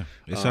 But oh yeah,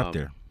 it's up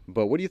there.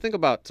 But what do you think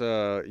about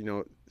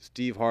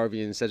Steve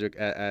Harvey and Cedric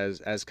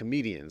as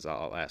comedians?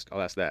 I'll ask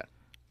that.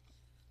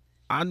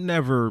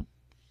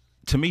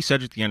 To me,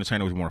 Cedric the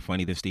Entertainer was more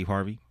funny than Steve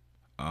Harvey.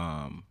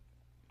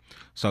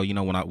 So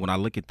when I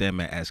look at them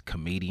as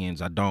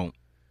comedians, I don't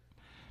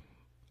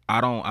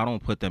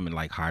put them in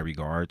like high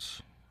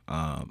regards.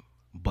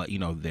 But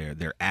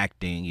their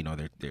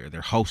acting,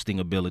 their hosting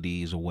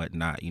abilities or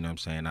whatnot. You know what I'm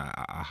saying?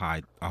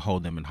 I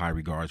hold them in high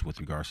regards with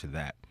regards to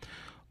that.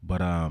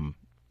 But I'm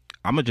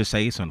gonna just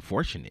say it's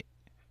unfortunate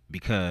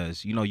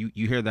because you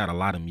hear that a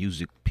lot of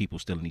music people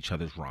stealing each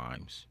other's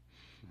rhymes.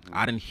 Mm-hmm.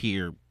 I didn't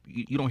hear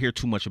you don't hear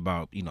too much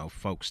about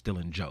folks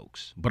stealing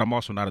jokes. But I'm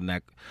also not in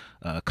that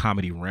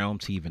comedy realm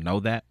to even know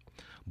that.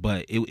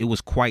 But it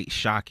was quite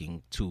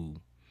shocking to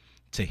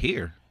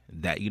hear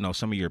that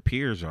some of your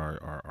peers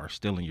are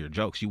stealing your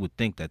jokes. You would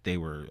think that they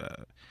were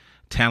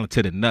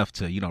talented enough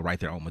to write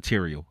their own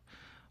material,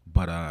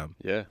 but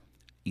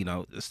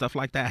stuff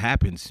like that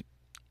happens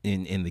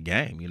in the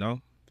game.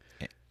 Just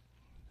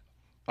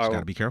got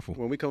to be careful.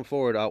 When we come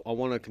forward, I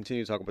want to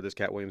continue to talk about this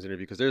Katt Williams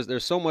interview because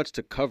there's so much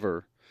to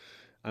cover.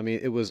 I mean,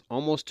 it was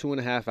almost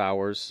 2.5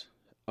 hours.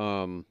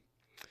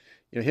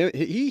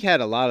 He had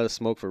a lot of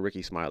smoke for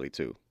Ricky Smiley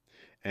too.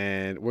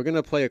 And we're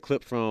gonna play a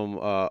clip from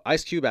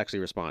Ice Cube actually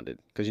responded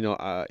because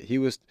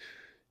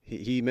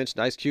he mentioned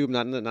Ice Cube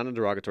not in a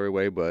derogatory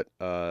way, but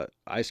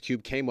Ice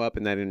Cube came up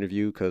in that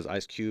interview because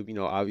Ice Cube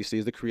obviously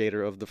is the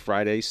creator of the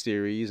Friday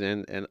series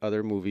and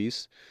other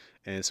movies,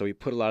 and so he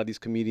put a lot of these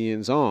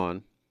comedians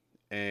on,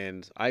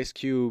 and Ice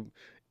Cube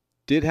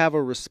did have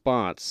a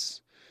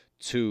response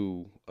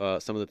to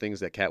some of the things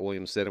that Katt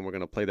Williams said, and we're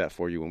gonna play that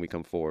for you when we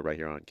come forward right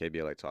here on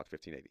KBLA Talk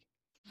 1580.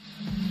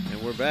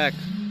 And we're back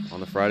on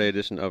the Friday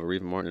edition of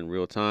Aviva Martin in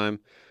Real Time.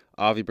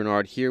 Avi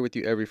Bernard here with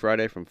you every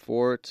Friday from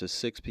 4 to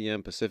 6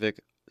 p.m. Pacific.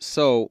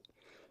 So,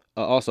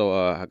 also,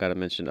 I got to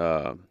mention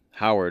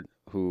Howard,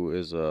 who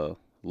is a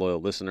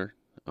loyal listener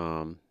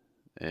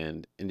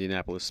and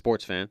Indianapolis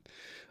sports fan.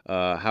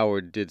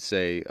 Howard did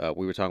say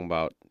we were talking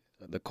about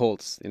the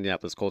Colts,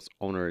 Indianapolis Colts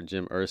owner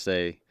Jim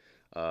Irsay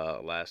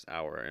last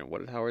hour. And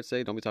what did Howard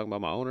say? Don't be talking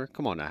about my owner?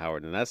 Come on now,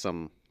 Howard. And that's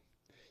some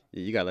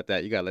you gotta let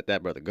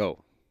that brother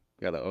go.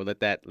 Let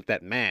that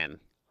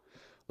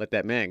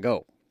man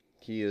go.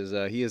 He is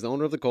the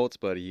owner of the Colts,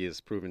 but he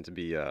is proven to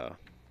be not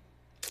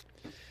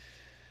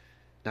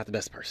the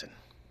best person.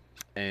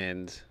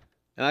 And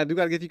I do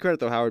got to give you credit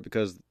though, Howard,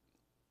 because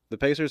the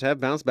Pacers have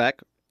bounced back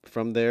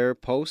from their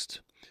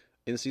post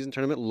in-season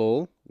tournament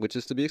lull, which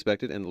is to be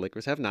expected, and the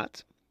Lakers have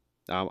not.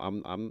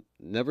 I'm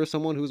never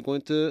someone who's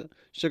going to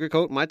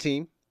sugarcoat my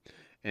team,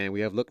 and we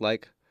have looked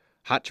like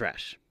hot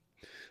trash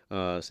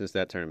since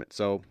that tournament.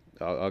 So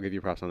I'll give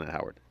you props on that,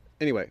 Howard.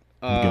 Anyway,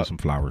 give them some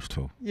flowers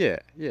too. Yeah.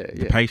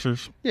 The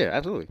Pacers, yeah,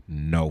 absolutely.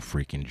 No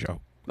freaking joke.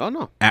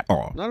 No, at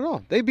all. Not at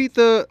all. They beat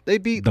the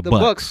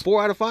Bucks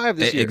 4 out of 5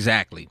 this year.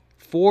 Exactly.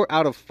 4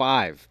 out of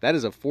 5. That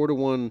is a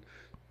 4-1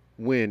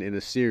 win in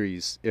a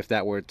series. If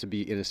that were to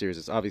be in a series,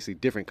 it's obviously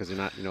different because they're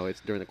not.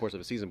 It's during the course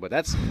of a season. But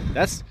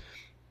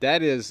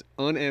that is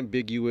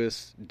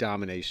unambiguous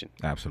domination.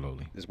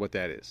 Absolutely, is what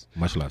that is.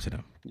 Much love to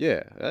them.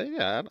 Yeah.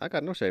 I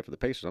got no shade for the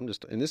Pacers.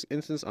 In this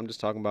instance, I'm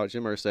just talking about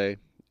Jim Irsay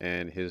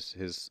and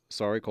his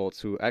sorry Colts,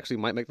 who actually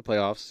might make the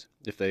playoffs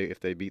if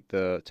they beat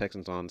the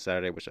Texans on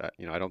Saturday, which I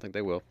don't think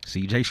they will.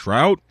 C.J.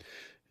 Stroud.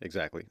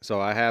 Exactly.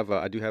 So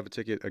I do have a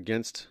ticket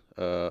against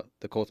the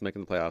Colts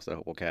making the playoffs that I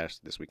hope will cash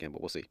this weekend,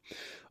 but we'll see.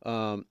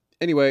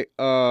 Anyway,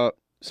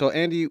 so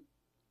Andy,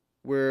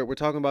 we're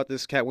talking about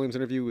this Katt Williams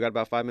interview. We got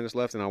about 5 minutes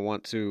left, and I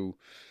want to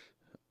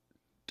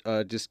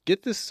just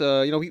get this.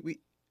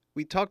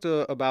 We talked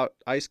about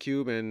Ice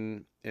Cube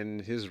and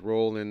his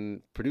role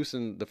in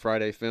producing the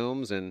Friday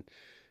films, and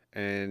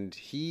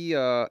he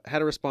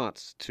had a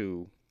response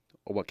to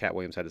what Katt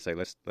Williams had to say.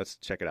 Let's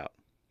check it out.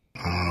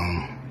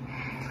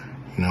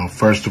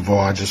 First of all,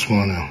 I just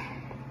want to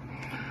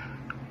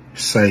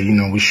say,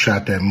 we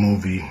shot that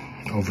movie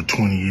over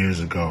 20 years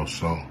ago.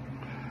 So,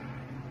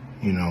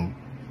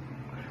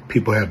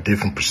 people have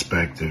different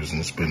perspectives, and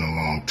it's been a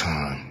long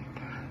time.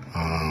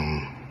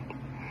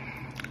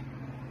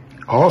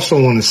 I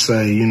also want to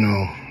say,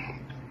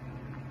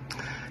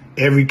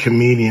 every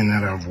comedian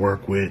that I've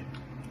worked with,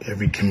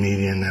 every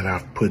comedian that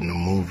I've put in a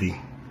movie,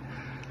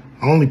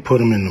 I only put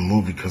them in the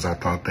movie because I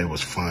thought they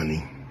was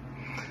funny.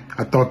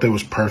 I thought they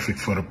was perfect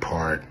for the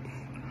part.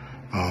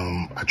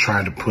 I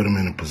tried to put them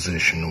in a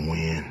position to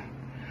win.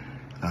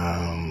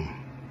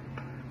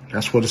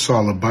 That's what it's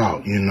all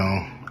about,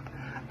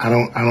 I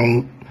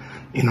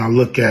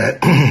look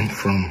at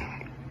from,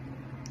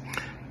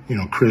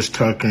 Chris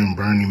Tucker and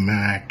Bernie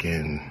Mac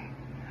and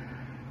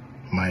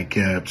Mike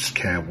Epps,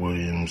 Katt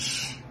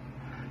Williams,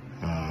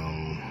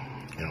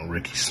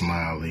 Ricky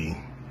Smiley,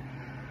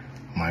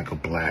 Michael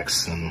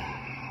Blackson.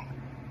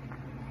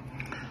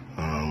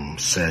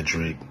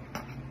 Cedric,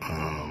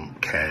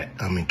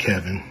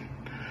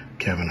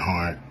 Kevin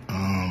Hart.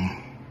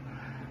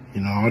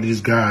 All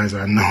these guys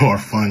I know are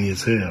funny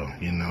as hell.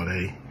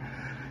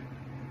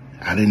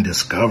 I didn't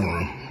discover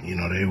them.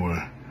 They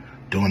were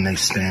doing their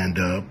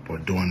stand-up or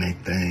doing their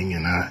thing,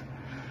 and I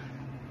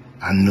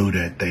knew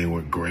that they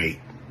were great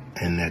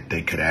and that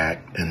they could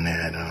act, and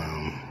that,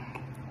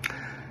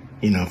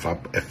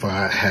 if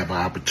I have an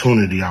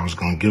opportunity, I was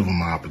going to give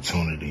them an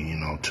opportunity.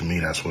 To me,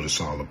 that's what it's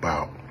all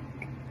about.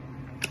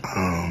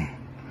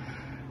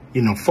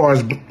 As far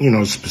as,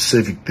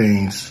 specific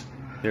things.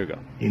 Here we go.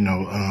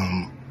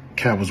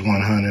 Katt was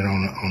 100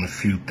 on a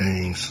few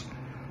things.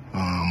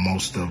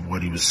 Most of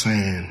what he was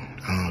saying.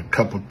 A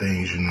couple of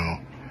things,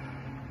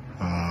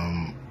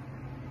 I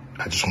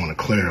just want to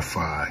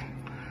clarify.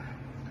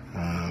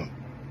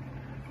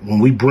 When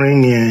we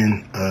bring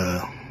in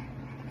a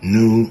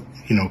new,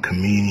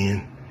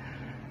 comedian,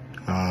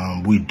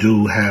 we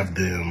do have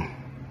them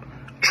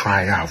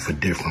try out for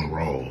different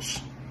roles.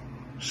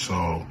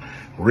 So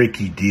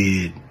Ricky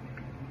did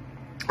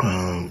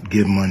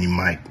give Money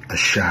Mike a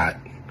shot.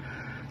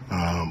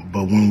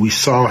 But when we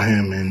saw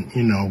him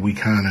and, we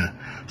kind of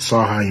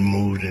saw how he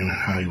moved and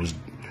how he was,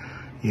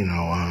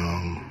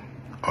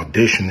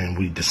 auditioning,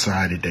 we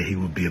decided that he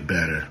would be a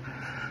better,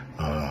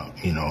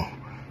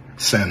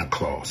 Santa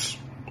Claus,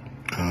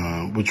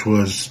 which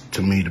was,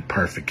 to me, the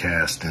perfect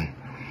casting.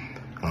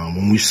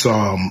 When we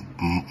saw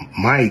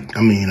Mike,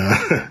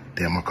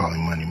 damn, I call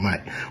him Money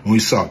Mike. When we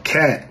saw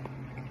Katt,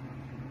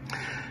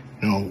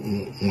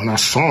 when I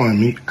saw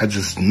him, I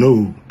just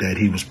knew that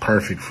he was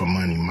perfect for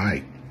Money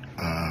Mike.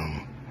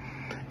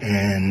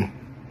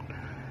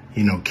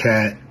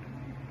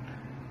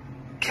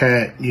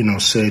 Katt,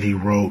 said he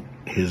wrote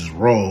his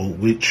role,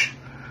 which,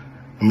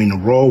 the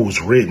role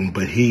was written,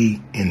 but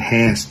he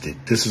enhanced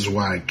it. This is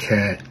why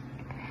Katt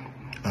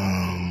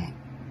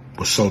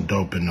was so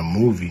dope in the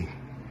movie.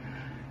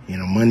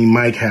 Money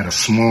Mike had a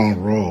small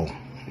role,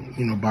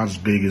 about as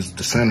big as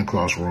the Santa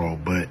Claus role,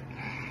 but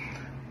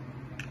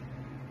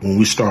when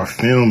we start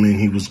filming,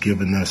 he was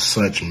giving us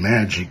such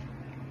magic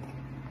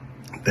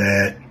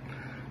that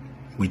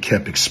we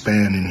kept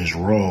expanding his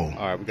role,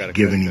 all right, we gotta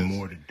giving him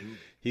more to do.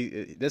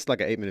 This is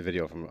like an 8-minute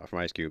video from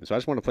Ice Cube, so I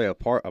just want to play a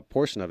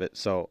portion of it.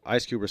 So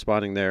Ice Cube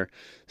responding there,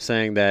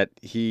 saying that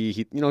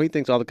he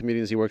thinks all the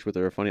comedians he works with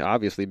are funny,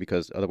 obviously,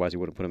 because otherwise he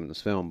wouldn't put him in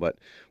this film. But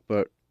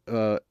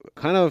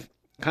kind of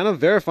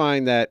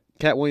verifying that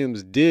Katt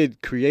Williams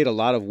did create a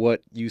lot of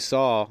what you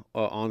saw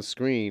on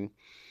screen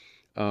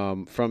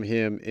from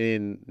him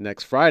in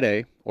Next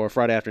Friday or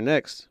Friday After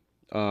Next,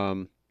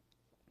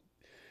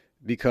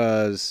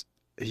 because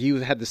he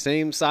had the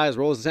same size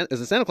role as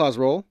the Santa Claus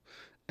role.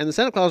 And the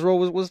Santa Claus role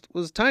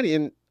was tiny,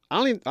 and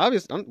was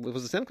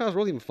the Santa Claus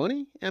role even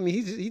funny?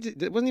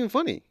 It wasn't even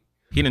funny.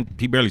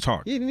 He barely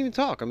talked. He didn't even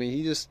talk.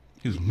 He was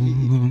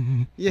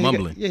mumbling.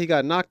 He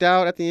got knocked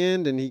out at the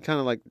end, and he kind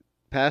of like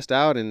passed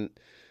out, and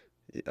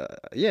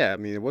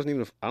it wasn't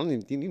even. I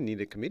don't even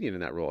need a comedian in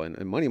that role, and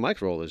Money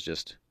Mike's role is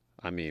just,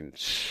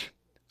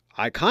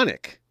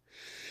 iconic.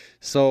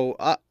 So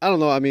I don't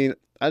know. I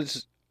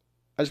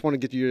just want to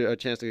give you a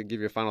chance to give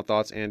your final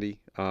thoughts, Andy,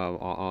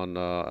 on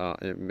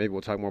maybe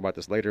we'll talk more about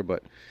this later,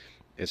 but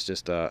it's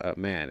just,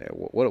 man,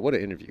 what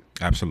an interview.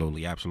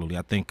 Absolutely. I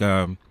think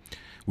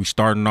we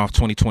starting off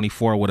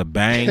 2024 with a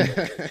bang,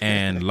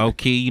 and low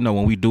key,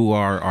 when we do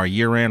our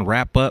year-end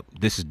wrap-up,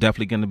 this is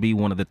definitely going to be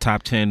one of the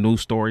top 10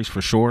 news stories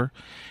for sure,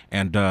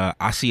 and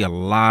I see a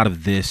lot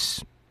of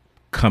this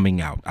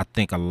coming out. I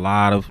think a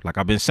lot of, like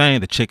I've been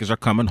saying, the chickens are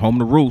coming home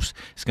to roost.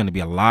 It's going to be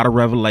a lot of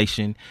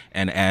revelation.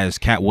 And as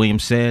Katt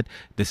Williams said,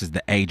 this is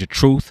the age of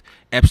truth.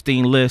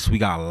 Epstein list, we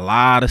got a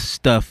lot of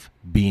stuff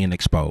being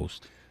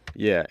exposed.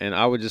 Yeah, and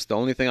the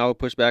only thing I would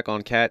push back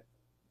on Katt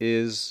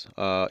is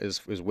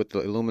with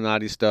the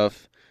Illuminati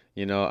stuff.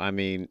 You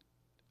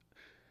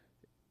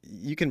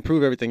can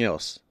prove everything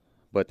else,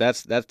 but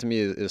that's to me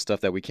is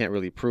stuff that we can't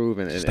really prove.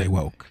 And stay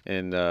woke.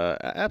 And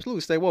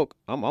absolutely stay woke.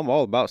 I'm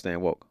all about staying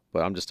woke.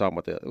 But I'm just talking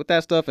about with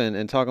that stuff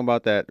and talking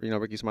about that,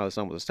 Ricky Smiley's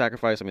son was a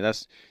sacrifice.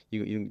 That's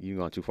you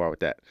gone too far with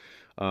that.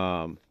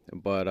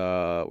 But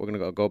we're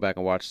gonna go back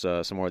and watch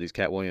some more of these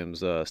Katt Williams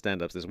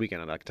stand-ups this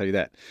weekend, and I can tell you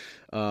that.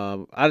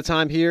 Out of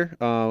time here.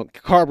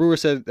 Carl Brewer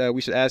said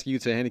we should ask you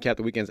to handicap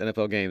the weekend's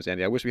NFL games,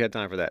 Andy. I wish we had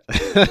time for that.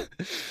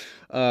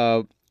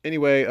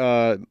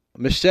 Anyway,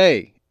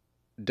 Michelle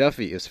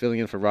Duffy is filling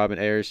in for Robin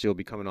Ayers. She'll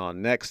be coming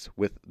on next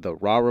with the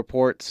Raw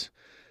Reports.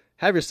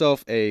 Have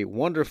yourself a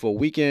wonderful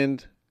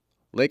weekend.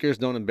 Lakers,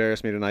 don't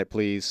embarrass me tonight,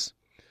 please.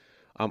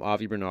 I'm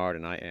Avi Bernard,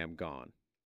 and I am gone.